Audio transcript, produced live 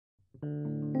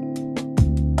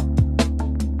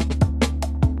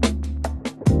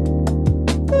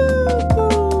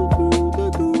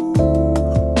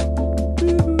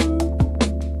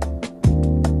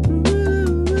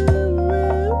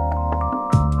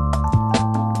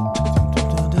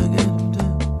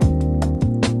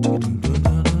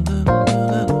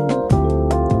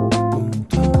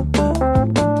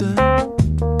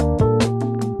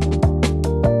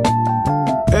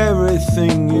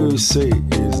Everything you say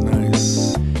is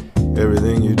nice.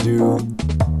 Everything you do,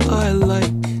 I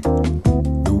like.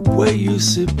 The way you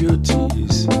sip your tea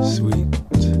is sweet,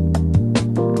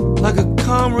 like a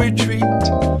calm retreat.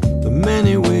 The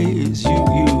many ways you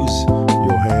use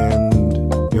your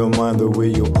hand, your mind, the way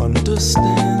you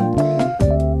understand.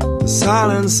 The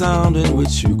silent sound in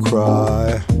which you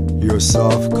cry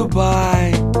yourself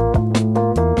goodbye.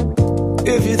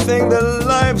 If you think that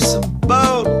life's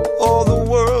about all the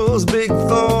world's big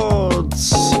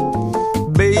thoughts,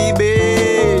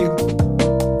 baby,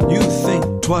 you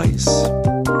think twice.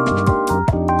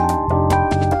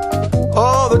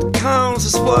 All that counts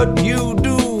is what you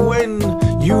do when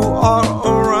you are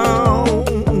around,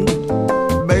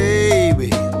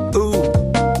 baby. Ooh,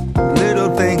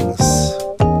 little things.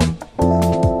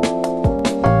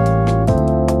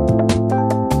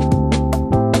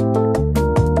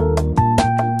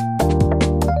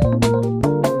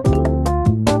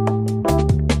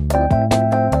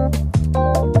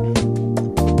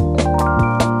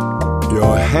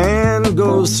 Your hand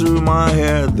goes through my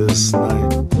hair this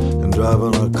night, and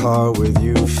driving a car with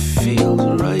you feels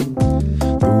right.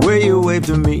 The way you wave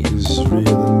to me is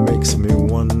real and makes me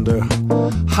wonder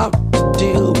how to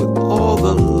deal with all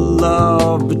the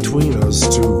love between us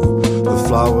two. The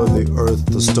flower, the earth,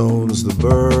 the stones, the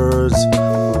birds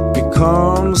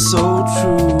become so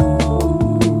true.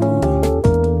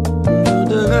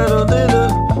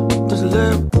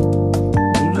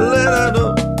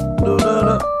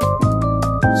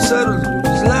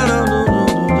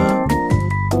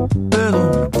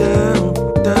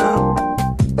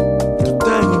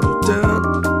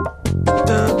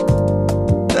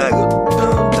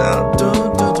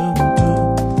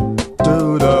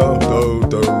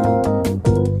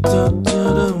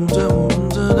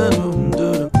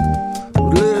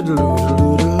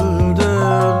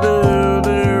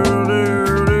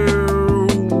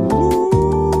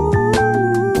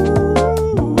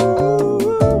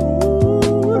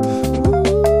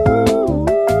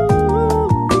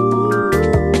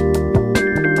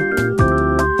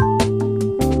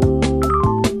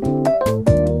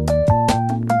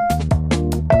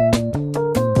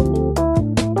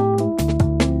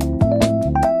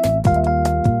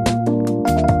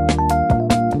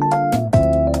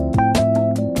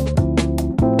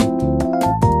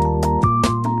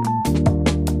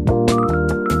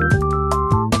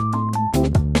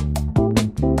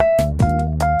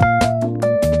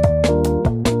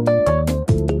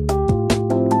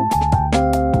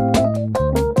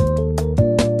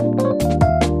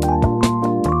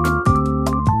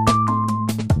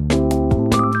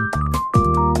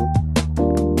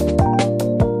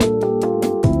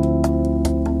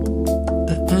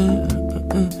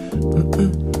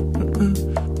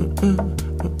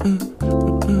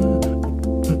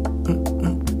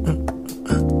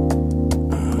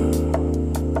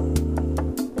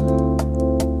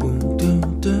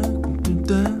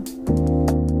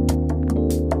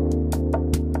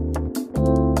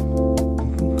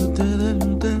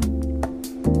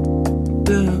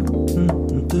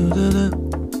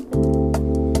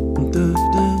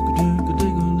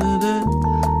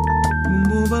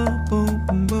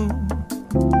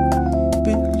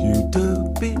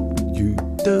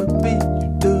 Don't